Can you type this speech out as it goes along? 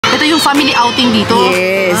Ito yung family outing dito?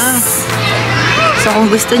 Yes. So,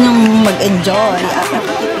 kung gusto nyong mag-enjoy.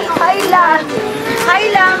 Hi,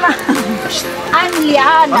 Lama. I'm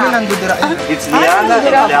Liana. Ano nandudura? It's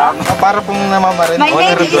Liana. Para pong namamarin. My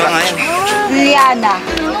name is Liana.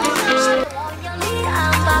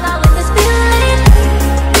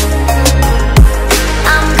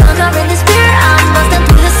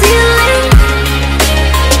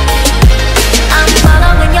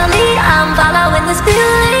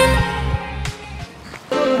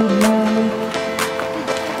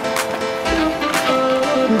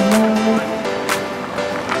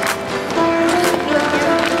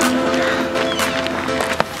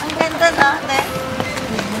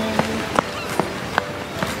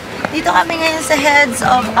 Dito kami ngayon sa heads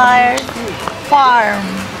of our farm.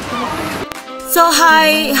 So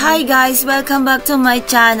hi guys, welcome back to my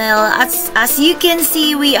channel. As you can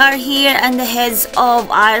see, we are here on the heads of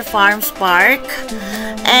our farm's park,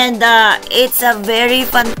 and it's a very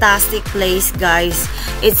fantastic place, guys.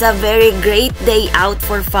 It's a very great day out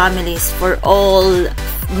for families, for all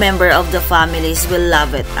member of the families will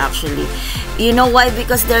love it actually. You know why?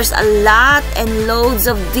 Because there's a lot and loads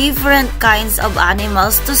of different kinds of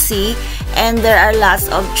animals to see, and there are lots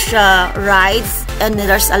of rides, and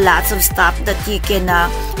there's a lots of stuff that you can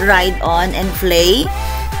ride on and play.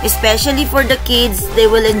 Especially for the kids, they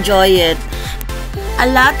will enjoy it. A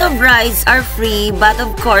lot of rides are free, but of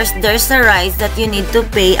course there's a rides that you need to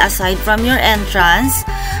pay aside from your entrance.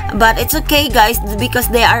 But it's okay, guys, because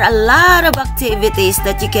there are a lot of activities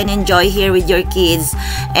that you can enjoy here with your kids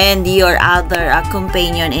and your other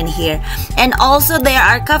companion in here. And also there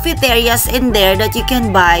are cafeterias in there that you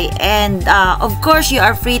can buy, and of course you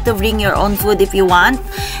are free to bring your own food if you want,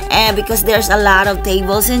 because there's a lot of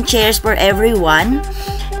tables and chairs for everyone.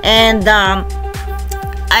 And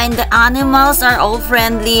the animals are all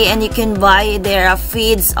friendly, and you can buy their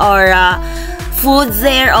feeds or foods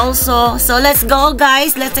there also. So let's go,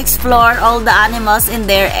 guys, let's explore all the animals in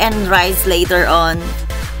there and rides later on.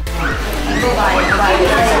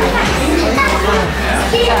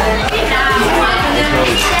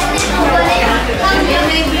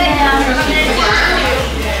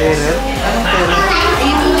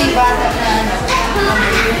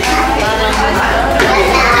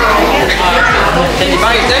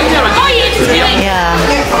 Yeah.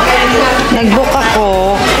 Nag-book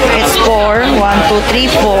ako. It's 4. 1, 2, 3,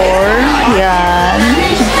 4. Yan.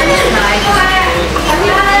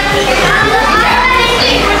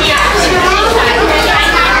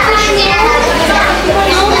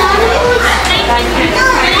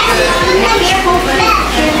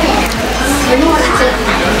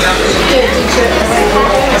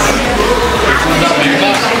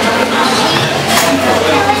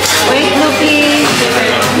 Wait, Luffy.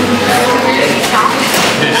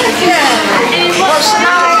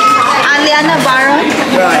 Liana Baron.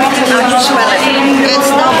 How do you spell it?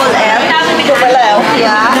 It's double L. Double L.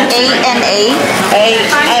 Yeah. A-N-A.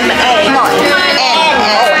 A-M-A. No. N-N.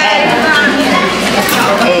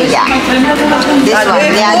 Yeah. This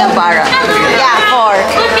one, Liana Baron. Yeah, for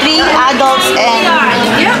 3 adults and...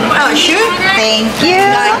 Yeah. Oh, sure. Thank you.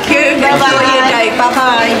 Thank you. Bye-bye.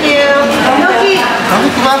 Bye-bye. Thank you.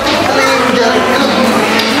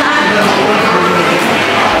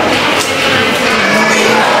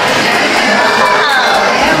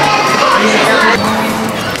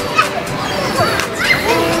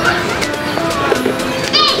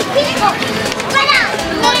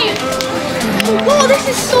 Oh, this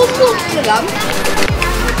is so cool.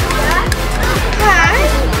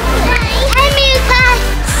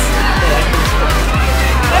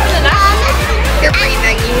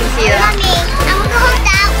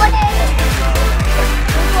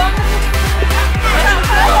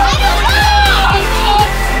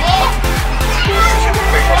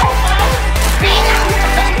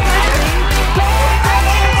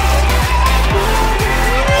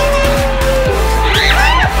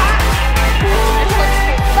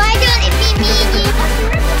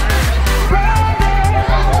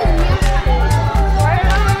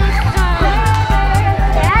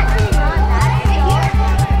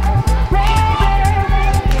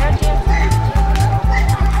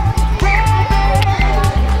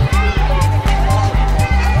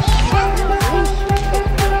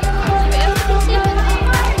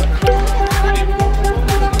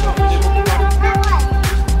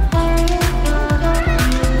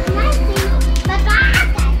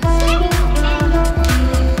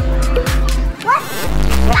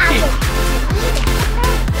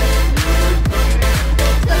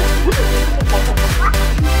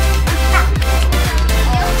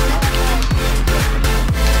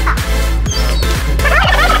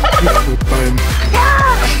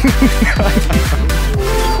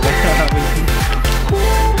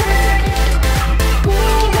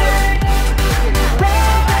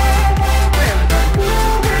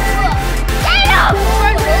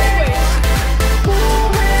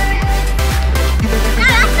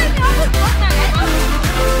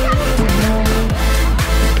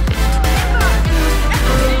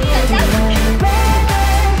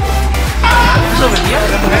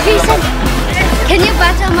 Can you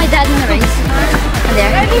battle my dad in the race?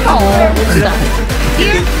 There.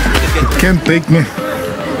 Can't take me.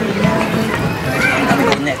 I'll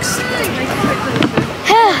go next.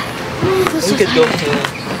 We could go to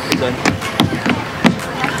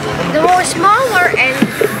The more smaller and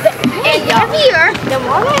heavier, the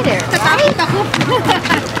more lighter.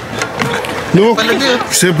 Look,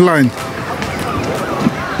 zip line.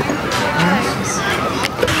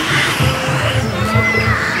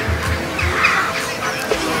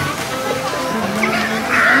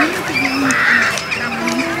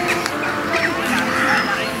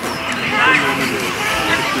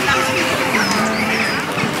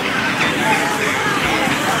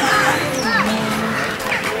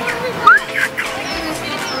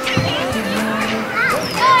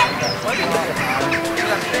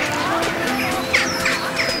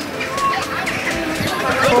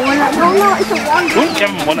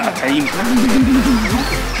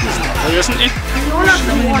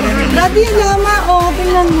 Daddy, lama. Oh,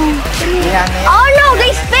 tingnan mo. Oh no,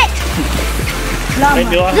 they spit!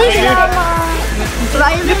 Lama. There's llama.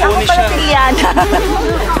 Ako pala si Liana.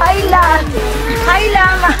 Hi, Hi,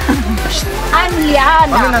 lama. I'm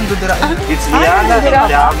Liana. Ano nandudura? It's Liana.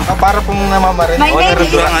 Para pong namamarin. My name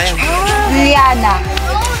is Liana.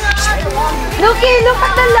 Lucky, look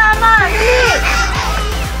at the llama.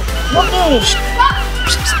 Lucky.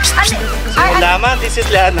 Lama, this is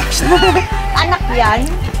Liana. Anak yan?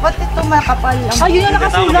 Ba't ito makapal lang? Ayun yung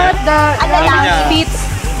nakasulat, the spits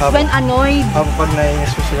when annoyed. Pag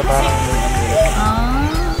nainis ko sila parang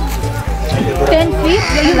 10 feet?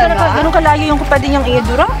 Ganun kalayo yung pwede niyang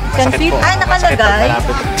iidura? 10 feet? Ay, nakalagay.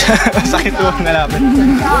 Sakit po nalapit.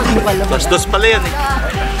 Dos pala yan eh.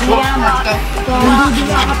 Liama.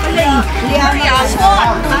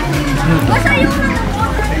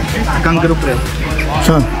 Kangaroo pre.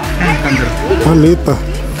 Saan? Kangaroo. Lita.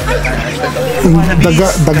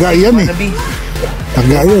 Daga yan eh.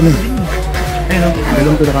 Daga yan eh. Ayun o.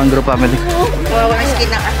 Welcome to the kangaroo family. Wawa ang skin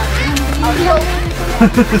ng anak.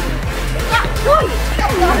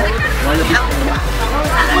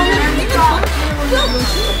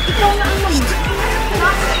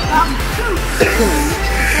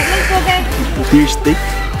 Deer steak.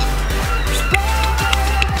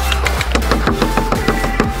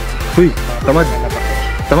 Uy, tamad.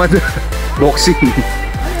 Tamad. Boxing.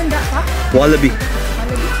 Wallaby.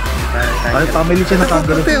 Ay, family siya na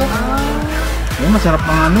kangaroo. Ay, masarap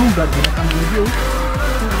mga ano. Ginatang video.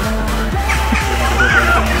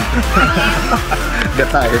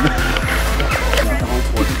 Gatahin.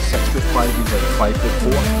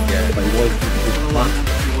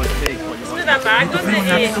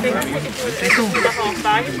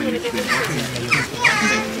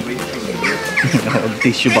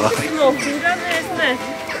 Tissue baka.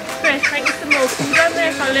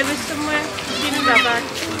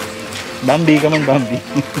 Bambi ka man, Bambi.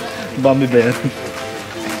 Bambi ba yan?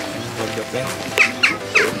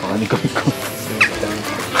 Baka ni ko.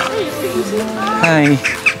 Hi.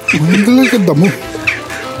 Hindi ka damo.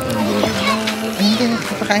 Hindi,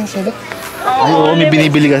 papakain sila. Ay, oo, may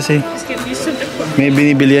binibili kasi. May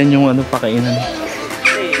binibili yan yung ano, pakainan.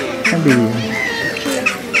 Ang bili yan.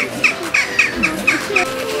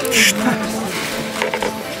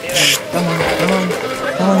 Come on, come on.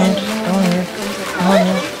 Come on here, come on here. Come on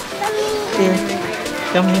here. Here,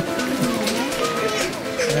 come here.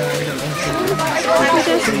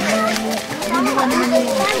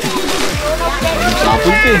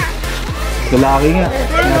 Sapul ka eh. Lalaki nga.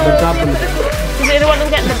 Sapul. Does anyone want to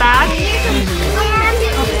get the bag?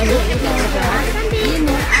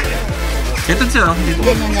 Ito siya.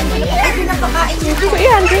 So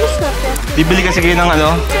yan, drinks na. Bibili kasi kayo ng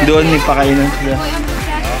ano, doon may pakainan sila.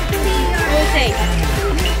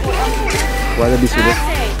 Wallaby sila.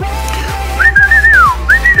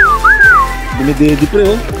 Dumidedi pre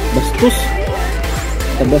oh. Bastos.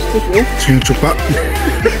 Tabastos oh. Sinusupa.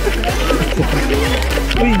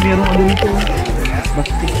 Uy, merong ano dito.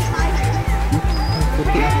 Bastos.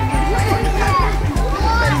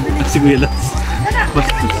 Siguelas.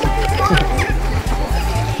 Bastos.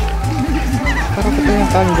 Parang ito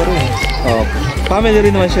yung kangaroo eh. Oh, family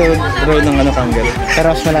rin naman siya roll ng ano kangaroo.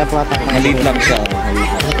 Pero mas malapit ata. Maliit lang siya.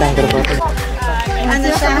 Maliit kangaroo pa ito.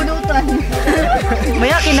 na siya.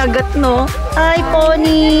 Maya kinagat, no? Ay,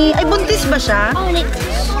 pony. Ay, buntis ba siya?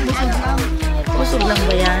 Busog lang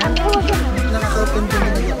ba yan?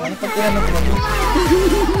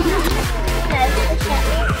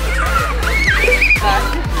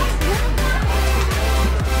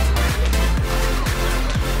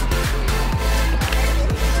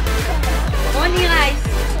 Pony rice.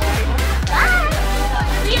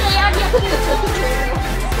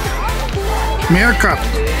 Meerkat.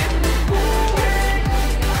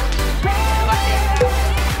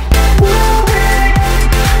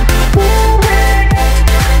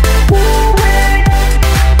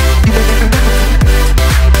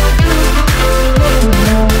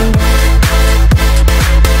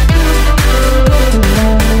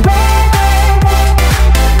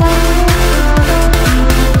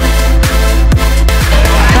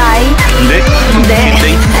 Try? Hindi.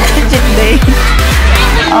 Hindi. Cheat day.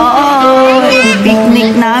 Oo.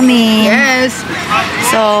 Picnic namin. Yes.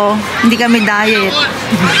 So, hindi kami diet.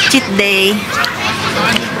 Cheat day.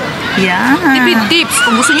 Yeah. Tipid tips.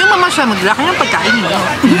 Kung gusto nyo mamasyal, maglaki ng pagkain nyo.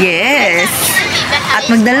 Yes. At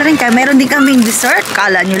magdala rin kayo. Meron din kaming dessert.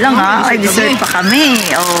 Kala nyo lang ha. Ay, dessert pa kami.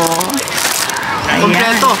 Oh. Ayan.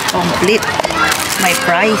 Kompleto. Complete. May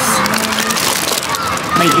price.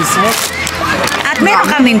 May dessert. At meron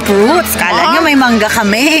kaming fruits. Kala nyo may mangga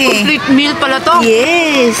kami. Complete meal pala to.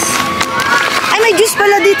 Yes. Ay, may juice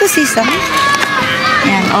pala dito, sisa.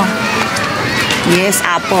 Ayan, oh. Yes,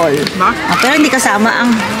 apple. Ma? Ah, pero hindi kasama ang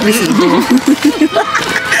resibo.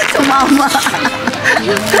 Sumama.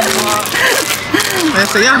 Ay,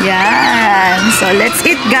 saya. Yan. So, let's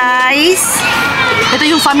eat, guys. Ito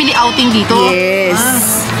yung family outing dito.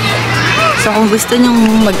 Yes. So, kung gusto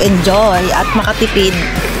nyong mag-enjoy at makatipid.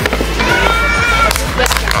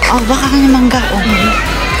 Oh, baka ka ng mangga. Oh.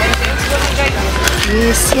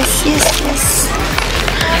 Yes, yes, yes, yes.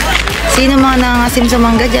 Sino mga nangasim sa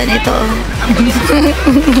mangga dyan? Ito.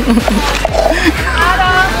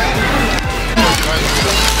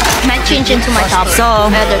 Might change into my top. So,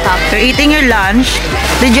 My other top. you're eating your lunch.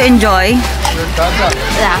 Did you enjoy?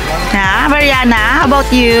 Yeah. Yeah, Mariana, how about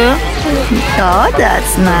you? Oh,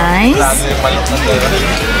 that's nice.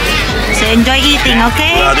 So, enjoy eating,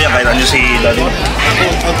 okay? Daddy, kailan niyo si Daddy?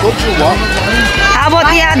 How about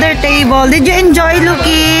the other table? Did you enjoy,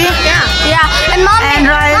 Luki? Yeah. Yeah. And mommy. And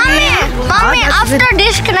Riley? Mommy, Oh, that's after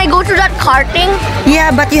this, can I go to that karting?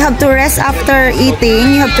 Yeah, but you have to rest after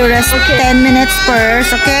eating. You have to rest 10 minutes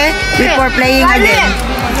first, okay? Before playing again.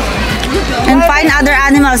 And find other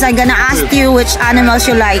animals. I'm gonna ask you which animals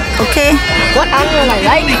you like, okay? What animal I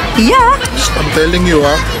like? Yeah. I'm telling you,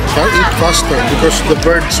 try eat faster because the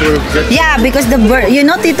birds will get. Yeah, because the bird, you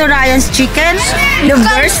know Tito Ryan's chicken? The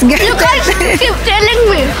birds get You guys keep telling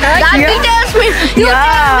me. Daddy Yeah. tells me. You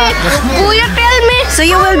tell me. Kuya tell me. So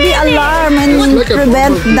you will be alarmed and like a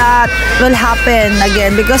prevent bumblebee. that will happen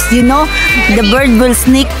again because you know the bird will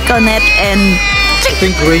sneak on it and I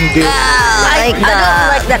think reindeer. like I don't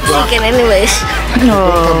like that chicken anyways.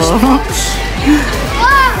 no.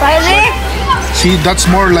 Riley? See, that's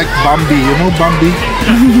more like Bambi. You know Bambi?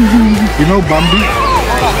 You know Bambi?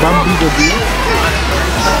 Bambi the deer.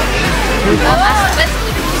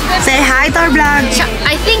 Say hi to our vlog.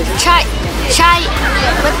 I think Tzai. What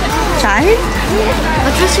Chai?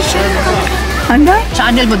 was the show called? Ano?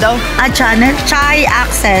 Channel mo daw. Channel? Chai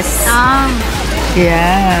Access. Ah.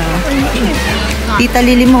 Yeah. Tita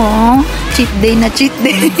Lili mo, oh. Cheat day na cheat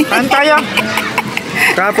day. Kain tayo.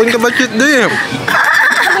 Kapon ka ba cheat day?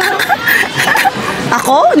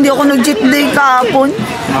 Ako? Hindi ako nag-cheat day kahapon.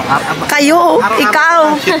 Kayo,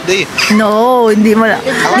 ikaw. Cheat day. No, hindi mo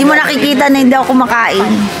nakikita na hindi ako kumakain.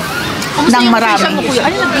 Nang marami. Facial mo, kuya.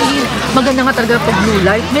 Ano nagiging maganda nga talaga pag blue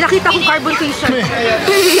light? May nakita akong carbon facial.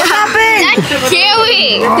 What happened?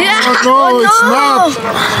 Kiwi. Yeah. No, it's not.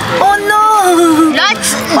 Oh no!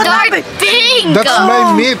 That's What dark happened? pink. That's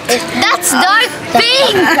my meat. That's dark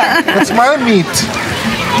pink. That's my meat.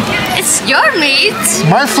 It's your meat.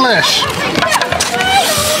 My flesh.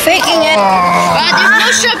 Faking it. There's no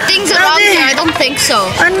sharp things around Ate. here. I don't think so.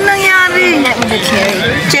 Ano nangyari?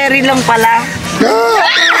 Cherry lang pala. Ew.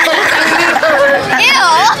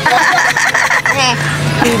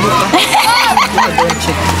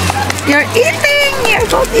 You're eating! You're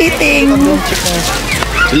both eating.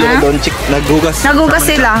 Sila doon chick naghugas. Nagugas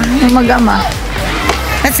sila. Yung mag-ama.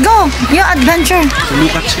 Let's go! Yung adventure.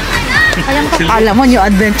 Lukat siya. Alam mo, new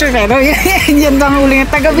adventure, pero yan bang huling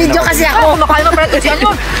taga-video kasi ako. Kumakain mo, Brad. Kasi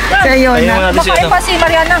ano? So, yun Ayun na. natin si Kumakain pa si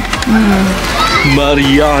Mariana.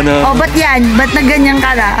 Mariana. Oh, ba't yan? Ba't na ganyan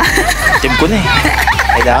ka na? Tip ko na eh.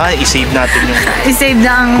 Kailangan i-save natin yung I-save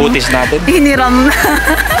na ang kutis natin. hiniram na.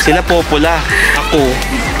 Sila popula. Ako,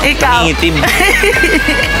 Ikaw. nangingitim.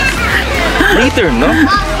 Later, no?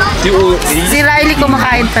 Si Riley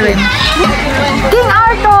kumakain pa rin. King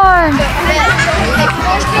Arthur!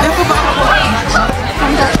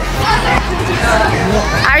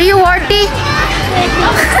 Are you worthy?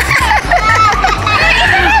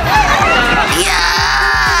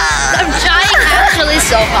 I'm trying actually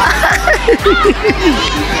so hard.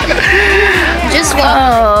 Just one.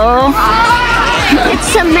 Oh. It's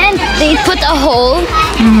cement. They put a hole.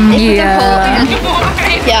 They put a hole. And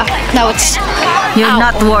then, yeah. Now it's. You're Ow.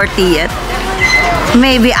 not worthy yet.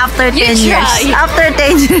 Maybe after 10 years. try. After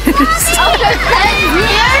 10 years. After 10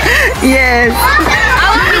 years, Yes. I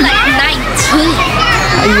will be like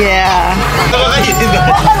 19. Yeah.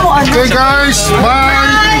 Okay guys,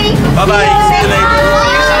 bye. Bye-bye. See you later.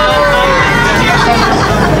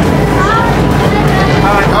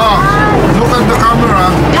 Oh, look at the camera.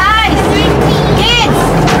 Guys! Kids!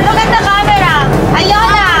 Look at the camera!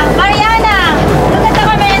 Ayona! Mariana! Look at the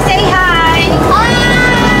camera and say hi!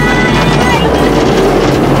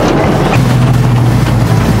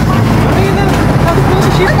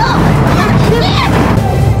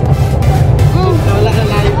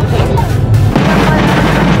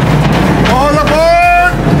 All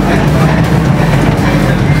aboard!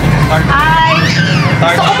 Hi!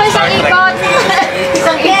 Gusto ko pa isang ikot!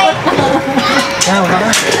 Isang ikot!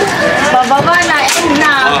 Bababa na, end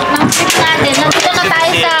na! Ng trip natin. Nandito na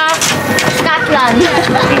tayo sa Scotland.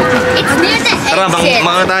 It's near the Tara, exit.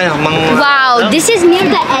 mga tayo. Wow, this is near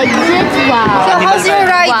the exit. Wow. So, how's your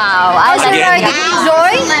ride? Wow. How's your ride? Did you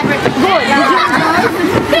enjoy? Good.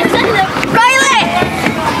 Riley!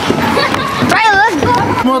 Riley, let's go.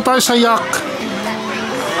 Muna tayo sa yak.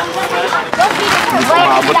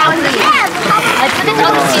 Down here. I put it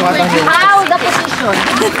on the seat. How the position?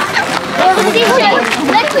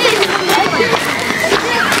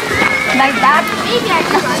 Like that?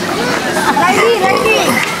 Riley.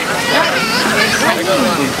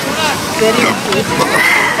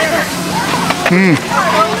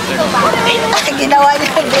 Ginawa niya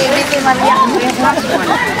yung baby si Maria.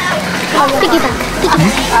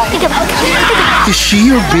 Is she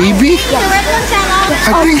your baby?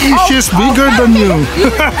 I think she's bigger than you.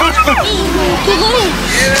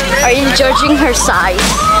 Are you judging her size?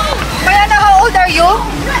 Mariana, how old are you?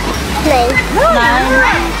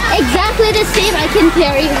 Exactly the same. I can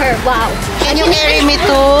carry her. Wow. Can you carry me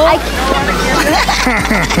too?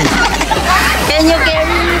 Can you carry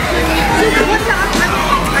me?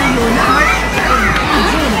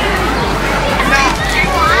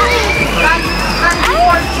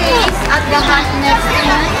 At the house next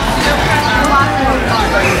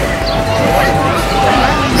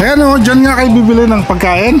Ayan o, dyan nga kayo bibili ng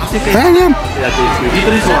pagkain. Ayan yan.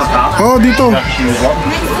 Oh, dito.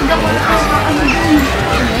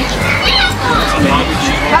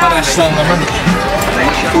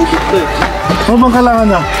 Ano bang kailangan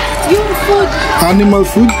niya? Yung food. Animal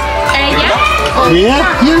food? Yeah.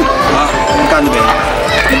 Yeah. Kano ba?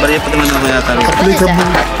 Yung bariya pa naman ako yata. Applicable.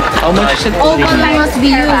 How much is it? All must be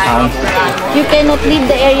used. You cannot leave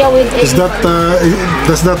the area with it. Is that,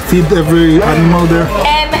 does that feed every animal there?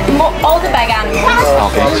 All the bag animals.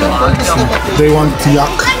 Okay, so. They want yak.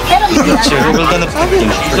 Sure, we're gonna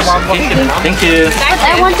Thank you. But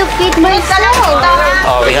I want to feed myself.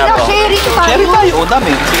 Oh, we have Cherry tayo. O,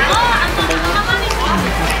 dami.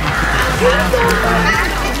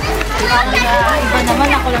 Iba naman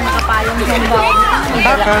ako lang nakapayong dyan ba?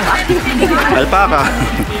 Alpaca.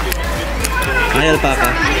 Ay, alpaca.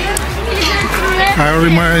 Ayaw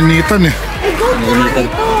rin mainitan eh. Nagunitan.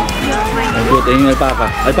 Nagbuto yung alpaca.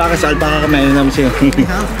 Alpaca sa alpaca kami. Ayun naman siya.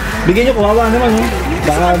 Bigyan nyo, kumawa naman. Oh.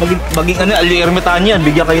 Baka maging ano, aliermitan yan.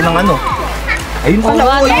 Bigyan kayo ng ano. Ayun pala.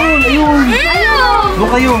 Oh, ayun. Doon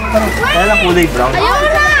kayo. Kaya lang kulay brown.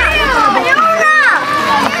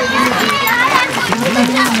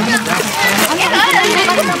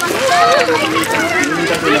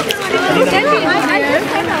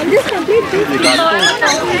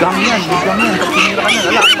 Gang yan. Gang yan. Pagpunira ka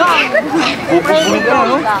na. Bububulog ka,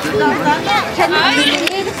 no?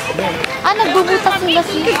 Ah, nagbubutas sila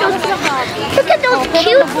siya. Look at those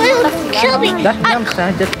cute little chubby. That jumps, ha?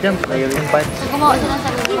 Just jump. Ayaw yung bites. Gumawa sila sa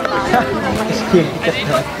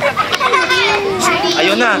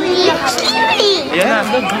Ayun na. Cutie. Ayan na.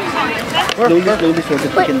 Slowly, so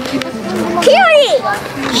that we can keep. Kiwi!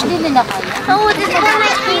 Oh, this is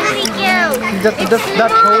my kiwi girl. That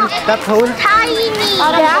hole. Tiny.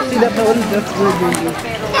 See that hole? That's where the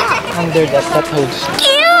under that hole.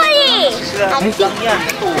 Kiwi!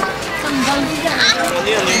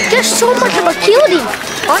 There's so much of a cutie,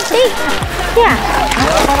 aren't they? Yeah.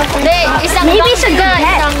 Maybe it's a gun.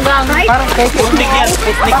 Parang keke.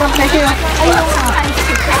 Parang keke.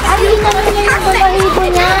 Ay, naman niya yung balahibo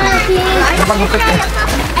niya. Napagupit eh.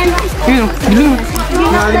 Yun. Yung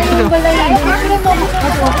balahibo.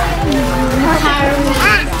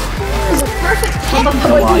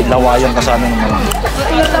 Lawayan ka sana naman.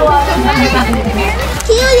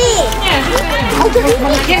 Cutie!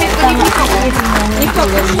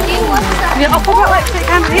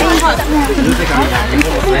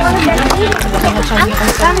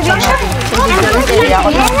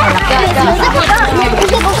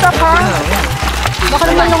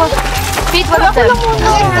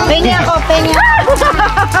 Pengi ako, pengi.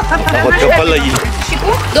 Takot ka pala yun.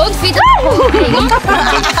 Don't feed it.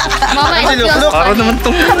 Mama, it feels Para naman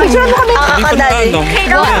itong... Hindi pa na ano.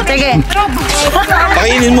 Sige.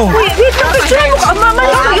 Pakainin mo. Oh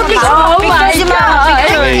my God.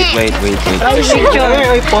 Wait. Ay,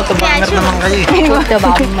 photo banger naman kayo eh. Photo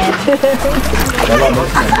banger.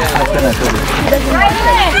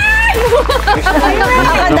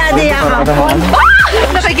 Ako, daddy ako.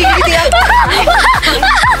 Nakikigiti ako.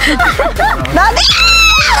 Daddy!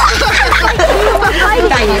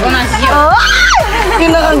 Oh!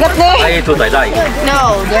 Yung nakagat na eh. Ay, ito tayo.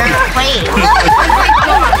 No, they're playing.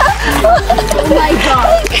 Oh my God.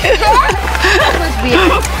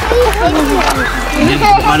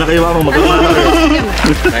 Magkamukha na kayo, mama. Magkamukha na kayo.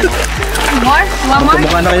 More? One more?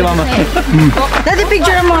 Magkamukha na kayo, mama. Daddy,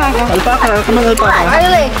 picture mo ako. Alpaka. Kamang alpaka.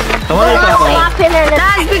 Really? Kamang alpaka.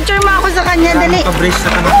 Dad, picture mo ako sa kanya. Dali. Pabrace na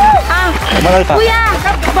ka na. Kamang alpaka. Kuya,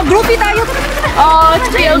 mag-groupie tayo. Oh, it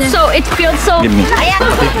feels so. Give me.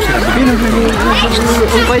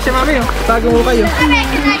 Umpay siya mami oh. Tago mo kayo.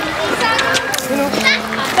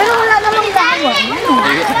 Pero wala namang damo.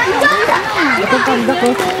 Ito panda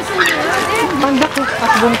ko. Panda ko.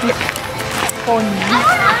 At buntis.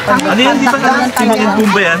 Ano yan? Di ba Timon and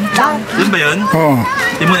Pumbaa yan? Yun ba yun? Oh.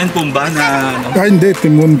 Timon and Pumbaa na ano? Ay, hindi.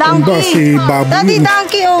 Timon ba si Babu? Daddy,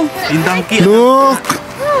 donkey oh. Yung donkey. Look!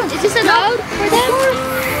 Is this a dog for them?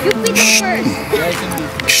 You feed them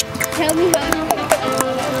first. Tell me how.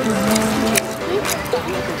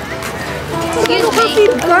 Excuse me.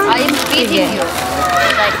 I am feeding you.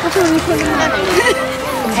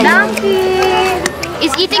 Donkey.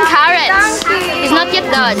 He's eating carrots. He's not yet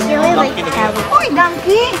done. Uy,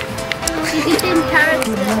 donkey. He's eating carrots.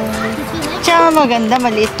 Siya maganda,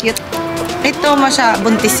 maliit, cute. Ito,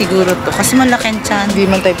 buntis siguro to. Kasi malaki ang tiyan. Hindi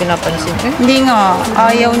man tayo pinapansin eh. Hindi nga.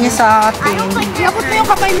 Ayaw niya sa atin. Labot mo yung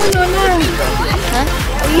kamay mo, Nona. Ha?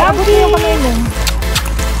 Labot mo yung kamay mo.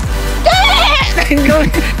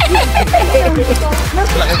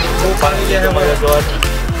 Pamilya naman na doon.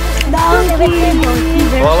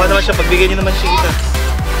 Kawawa naman siya. Pagbigay niyo naman siya isa.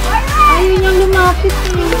 Ayaw niyang lumapit.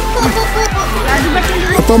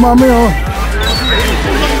 Ito, mami, oh.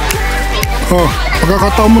 Oh,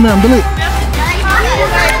 pagkakataon mo na yan. Dali.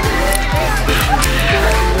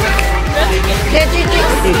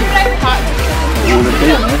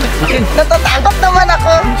 Natatakot naman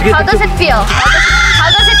ako. How does it feel? How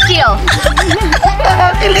does it feel?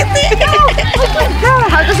 Nakakiliti.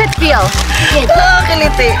 How does it feel?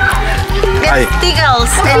 Nakakiliti. Ay. It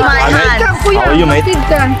tickles in my hand. How are you, mate?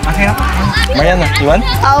 Mayan na. You want?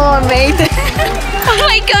 Oh, mate. Oh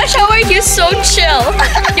my gosh, how are you so chill?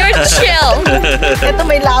 You're chill. Ito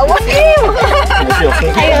may lawan.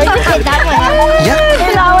 Ayaw niyo sa dami.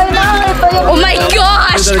 May lawan na. Ito yung... Oh my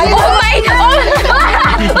gosh! Oh my...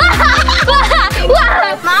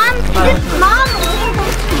 Mom? Mom?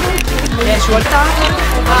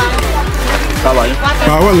 Bawal.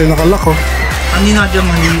 Bawal eh, nakalak, oh. Ang ninadya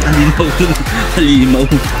halimaw.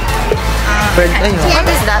 Bird ay oh. What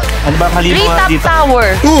is that? Ano ba ang halimaw dito?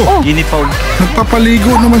 Tower. Oh, Ginipaw.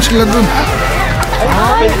 nagpapaligo naman sila dun.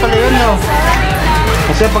 Pwede pala yun, no?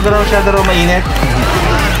 Kasi pag raw siya daw mainit.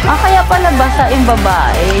 Kaya pala basa yung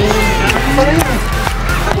babae. Ba't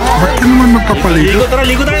ka naman magpapaligo?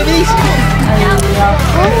 Ligo tayo, please.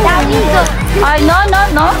 Ay,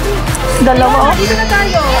 no. Dalawa.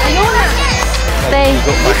 Stay.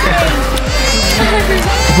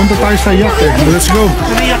 Pupunta tayo sa yacht eh. Let's go.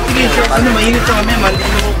 Reactivation. Ano, mainit sa kami. Mali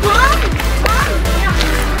mo.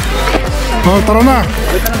 Oh, tara na.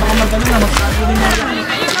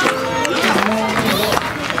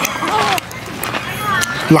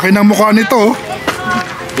 Laki ng mukha nito, oh.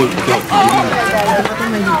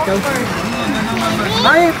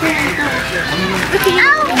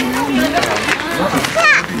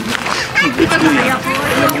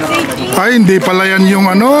 Ay, hindi pala yan yung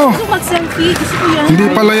ano. Hindi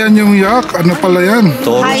pala yan yung yak. Ano pala yan?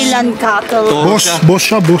 Highland cattle. Boss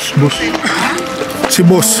siya, boss. Si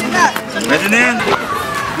boss. Pwede na yan.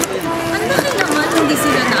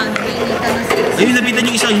 Ayun, nabitan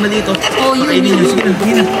yung isa, yung malito. Oh, yun.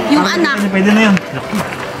 Sige na. Yung anak. Pwede na yan.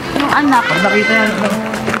 Yung anak. Pag nakita yan.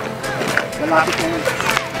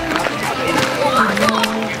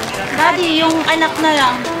 Daddy, yung anak na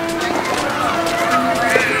lang.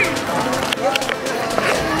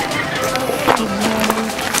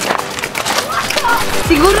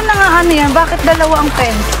 Siguro na nga ano yan, bakit dalawa ang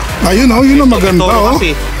fence? Ayun yun ang maganda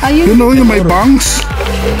Ayun. Yun yung may bangs.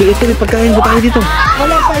 Ito, may pagkain ba tayo dito?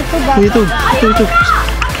 Wala pa ito ba? Ito.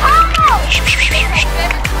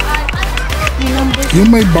 Yung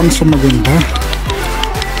may bangs ang maganda.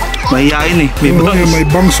 Mahihain eh. May Oo, bangs. yung may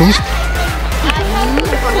bangs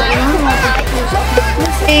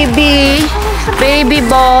Baby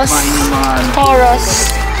boss.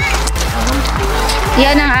 Horus.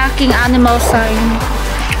 Yan ang aking animal sign.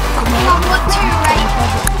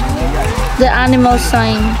 The animal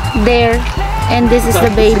sign. There. And this is the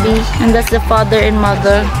baby. And that's the father and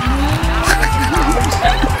mother.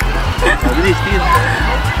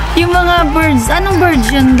 Yung mga birds. Anong birds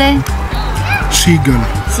yun, de? Seagull.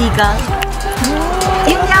 Seagull.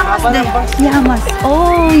 Yung llamas, de. Llamas.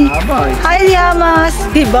 Oh. Hi, llamas.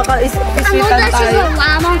 Di ba ka iswitan tayo?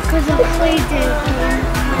 llama because of Play-Doh.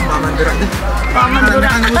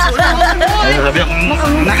 Ay, sabi ako,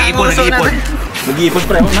 nag-iipon. Nag-iipon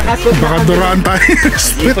pre. Baka duraan tayo.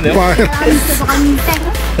 Spitfire.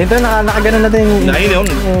 Ito, nakaganon natin yung... Nakain yun.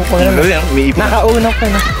 May ipon. Nakaunap ka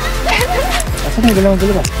na. Asan yung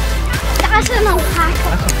galaw-galaw ba? Saka siya ng kaso.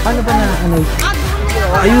 Paano ba na ano?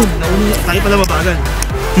 Ayun, tayo pala mabagal.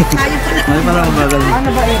 Tayo pala mabagal. Paano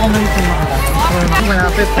ba ano ito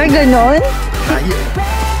malapit? Ay, ganon?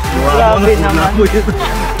 Grabe naman.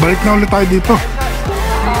 Balik na ulit tayo dito.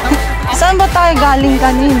 Saan ba tayo galing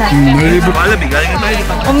kanina? Malibot. Malam eh, galing na tayo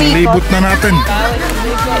dito. Libot na natin.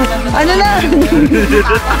 Ano na?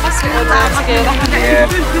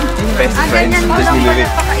 Best friends, just nilulit.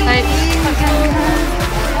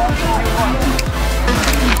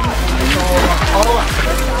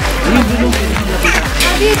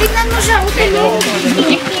 Tignan mo siya.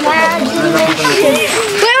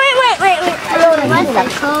 Wait. What's the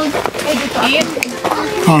code?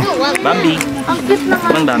 Bambi.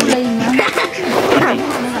 Mang Bambi.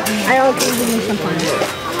 I don't think we need some fun.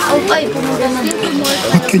 Okay.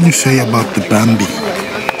 What can you say about the Bambi?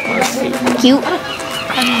 Cute.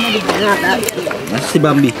 Nasa si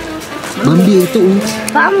Bambi. Bambi, ito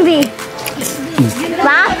Bambi.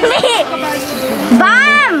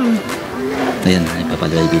 Bam! Ayan,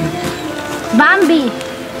 ipapadalibin. Bambi.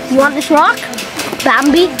 You want this rock?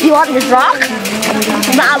 Bambi, you want this rock?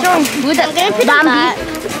 Bambi.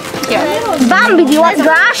 Bambi, do you want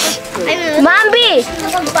grass? Bambi!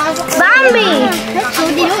 Bambi!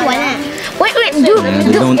 Wait,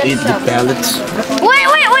 Don't eat the pellets. Wait.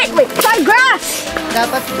 Try grass.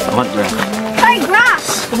 What grass? Try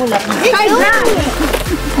grass. Try grass.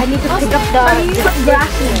 I need to pick up the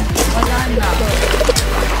grass.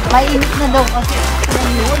 Mainit na daw kasi.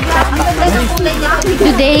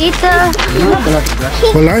 Do they eat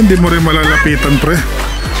Wala, hindi mo rin malalapitan, pre.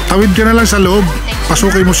 Tawid ka na lang sa loob.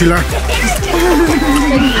 Pasukin mo sila.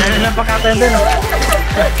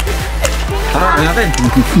 Tara, ano natin?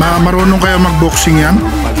 Marunong kaya mag-boxing yan?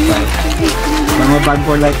 Mga bad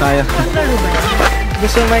for life tayo.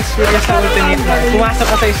 Gusto mo ma-experience sa ultimate na pumasok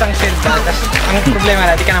ka sa isang shed ka, tapos ang problema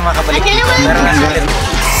na, di ka na makabalik. Pero nasa ulit.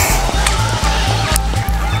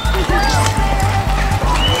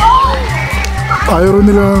 Ayaw rin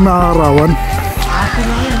nila ng nakakarawan.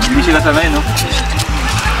 Hindi sila sanay, no?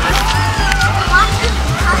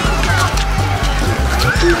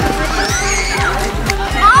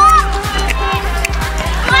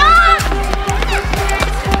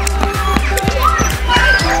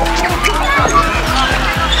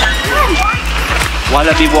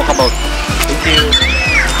 Wallaby walkabout. Thank you.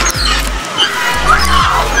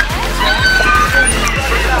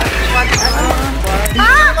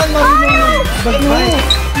 Stop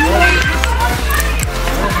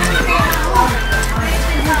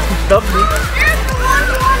me.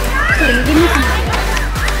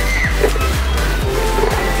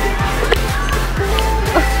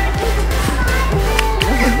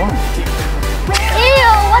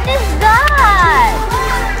 Ew, what is that?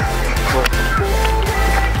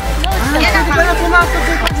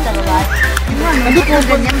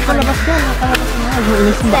 ganyan palabas ka. At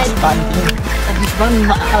bang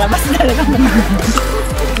makakalabas talaga.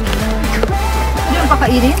 Yung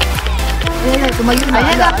pakainin? Ayan, tumayo na.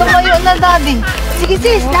 Ayan na, tumayo na, daddy. Sige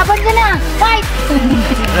sis, laban ka na. Fight!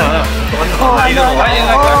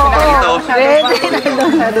 Ready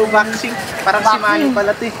na daw boxing. Parang si Manny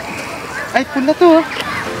pala ito. Ay, pula to.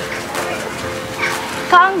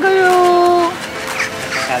 Kangaroo!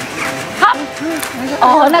 Hop!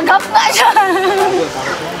 Oh, nag-hop nga siya.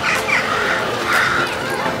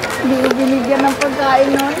 Hindi ko binigyan ng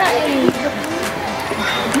pagkain noon na eh.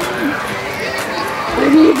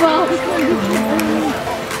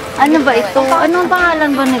 Ano ba ito? Anong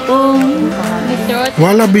pangalan ba nito?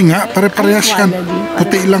 Wallaby nga, pare-parehas yan.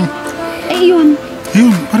 Puti lang. Eh yun.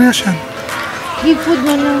 Yun, parehas yan. Seafood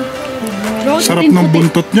na lang. Sarap ng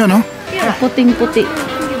buntot niya, no? Puting-puti.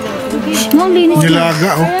 Ang linis niya. Nilaga,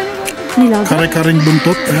 oh. Nilaga? Kare-karing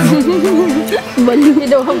buntot. Ayan, oh. Baliw.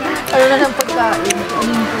 Ano na ng pagkain?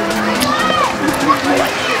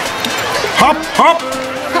 Hop! Hop!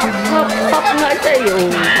 Hop nga sa'yo.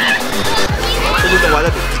 Tulog ang walat.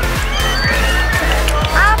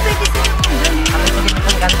 Pwede sa'yo.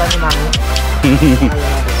 Kanta ni Mami.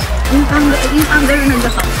 Yung anggar na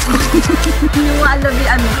nagkakap. Yung wallaby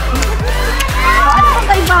ano. Ano ang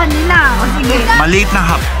kaibahan nila? O sige. Maliit na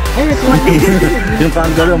hap. Yung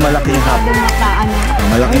kangaroo, malaking hap.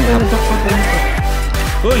 Malaking hap.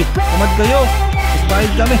 Uy, umad kayo. Bayad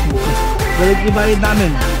kami. Balik yung bayad namin.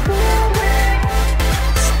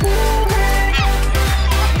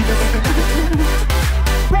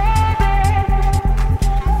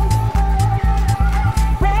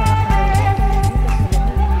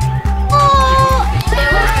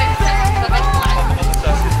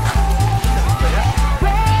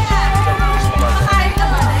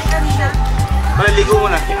 Ligo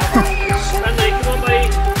mo na.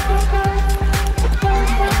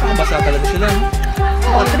 Basa talaga sila.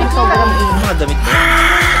 Sobrang Mga damit mo.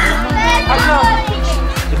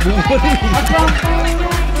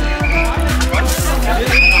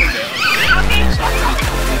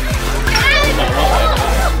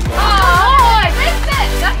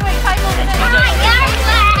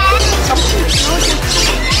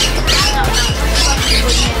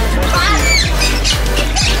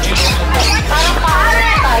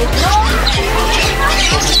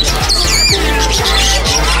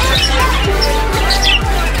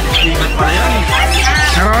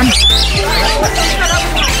 Meron?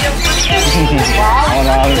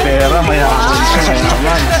 Wala kang pera, mayaman.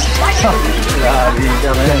 Mayaman. Grabe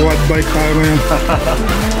ka na yan. Quad bike tayo ngayon.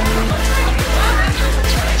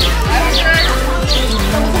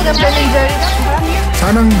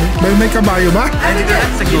 Sanang may kabayo ba?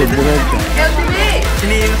 Sa gilid.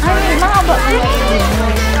 Ay, mahaba.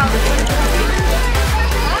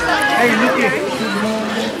 Hey, Lucky.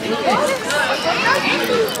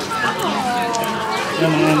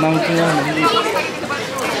 Yung mga mountain yan.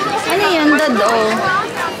 Ano yan, dad? Oh.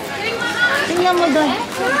 Tingnan mo, dad.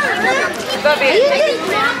 Ayun din.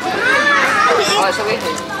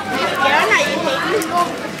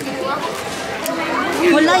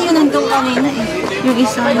 Wala yun hanggang kanina eh. Yung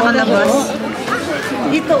isa yung malabas.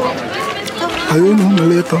 Dito. Ayun, oh,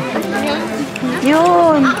 maliit, oh.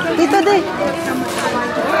 Yun. Dito din.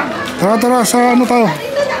 Tara, tara, sa ano tayo?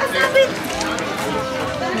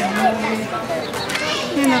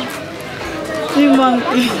 Yung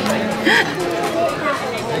monkey.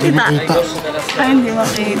 Hindi makita. Ay, hindi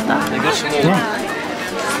makita. Yeah.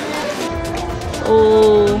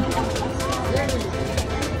 Oh.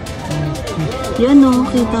 Yan oh,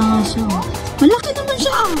 kita nga siya. Malaki naman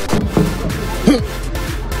siya.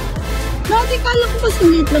 Dati kala ko kasi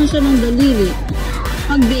liit lang siya ng daliri.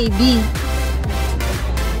 Pag baby.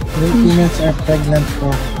 3 minutes are pregnant po.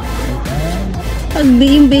 Pag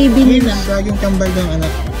yung baby nila. Laging tambay ng anak.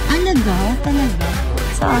 Alaga? Talaga?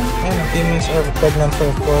 Saan? Ayan, 3 minutes are pregnant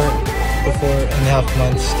for 4 to 4.5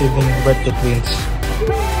 months, giving birth to twins.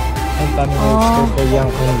 And family lives for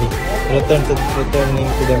young only. Returning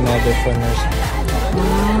to their mother for nursing.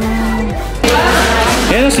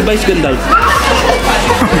 Ayan si Vice Gandalf.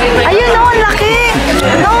 Ayun oh, laki!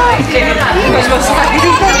 No! Si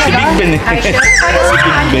Big Ben eh. Si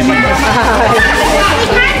Big Ben.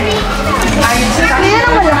 Ayan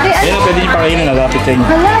ang malaki. Ayan ang pwede niyo pakainin, nalapit sa inyo.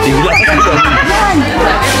 Tigla.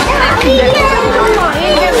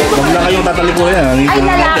 Huwag na kayong tatalikurin yan. Ay,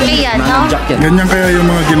 lalaki yan, no? Jack yan. Ganyan kaya yung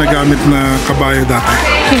mga ginagamit na kabayo dati.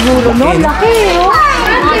 Siguro, no? Laki, oh.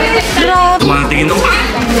 Grabe. Tumatingin ako.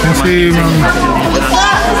 Kasi,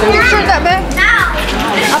 Picture ka, be?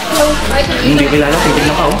 Hindi kilala,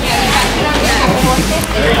 titignan ka oh.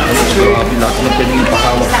 Grabe, lahat ng pwedeng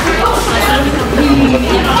ipakawak.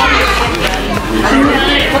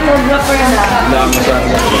 Photographer na. Lama sa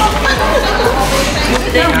akin.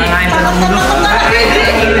 Nangain ka ng mulo.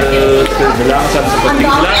 Lama sa pati.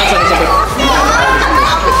 Lama sa pati.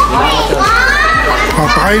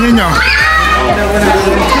 Pakainin niya.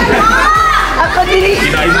 Ako dili.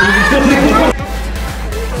 Kinain mo.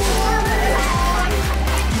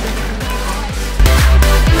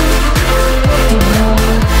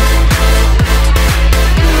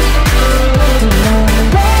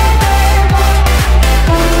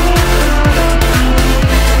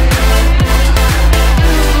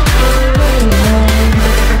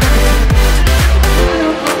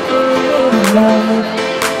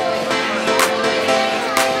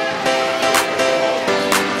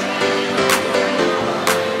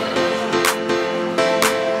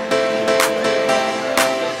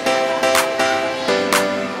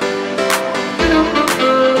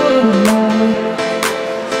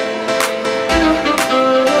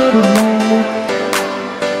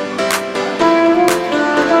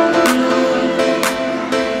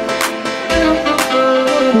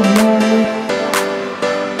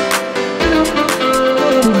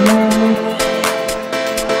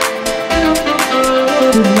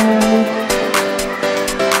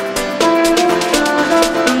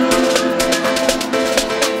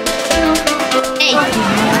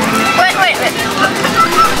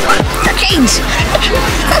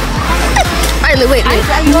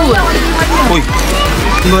 Wait. Uy!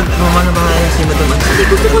 Mama na ba kaya si Madam?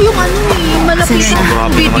 Gusto ko yung ano eh, malapit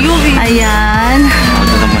yung video eh. Ayan.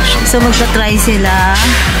 Ano naman siya? So magsa-try sila.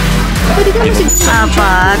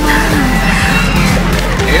 Apat.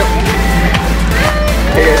 Yep.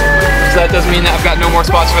 Okay, guys. So that does mean that I've got no more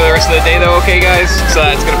spots for the rest of the day though, okay guys? So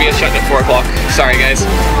that's gonna be a shut at 4 o'clock. Sorry guys.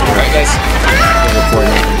 Alright guys.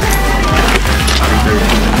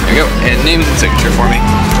 There you go. And names and signature for me.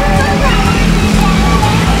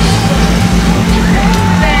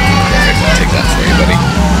 Take that for you, buddy.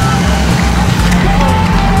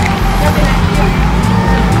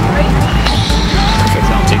 Perfect,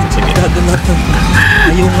 I'll take the ticket.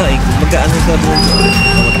 Ayaw nga eh. Magkaano sa buong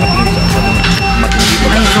magkakatingin siya sa matindi ba?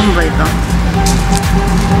 Ay, kung ba ito?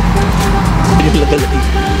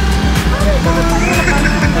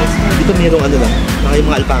 Dito mayroong ano lang. Baka yung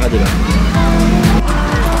mga alpaka, di ba?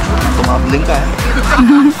 Tumabling ka.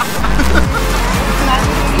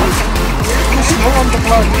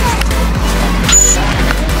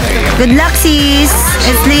 Good luck, sis.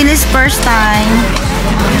 It's Lily's first time.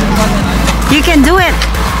 You can do it.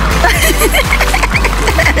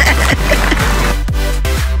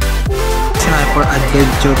 For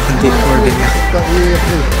adventure, hindi for ganyan.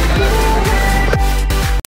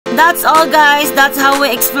 That's all, guys. That's how we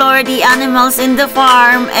explore the animals in the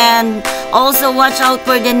farm. And also watch out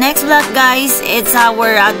for the next vlog, guys. It's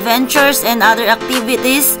our adventures and other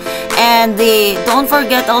activities. And don't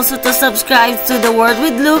forget also to subscribe to The World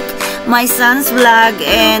with Luke, my son's vlog,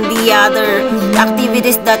 and the other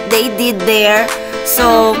activities that they did there.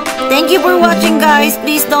 So thank you for watching, guys.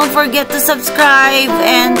 Please don't forget to subscribe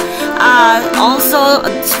and also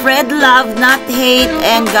spread love, not hate,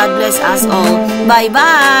 and God bless us all. Bye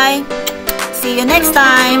bye. See you next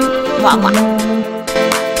time. Mwah, mwah.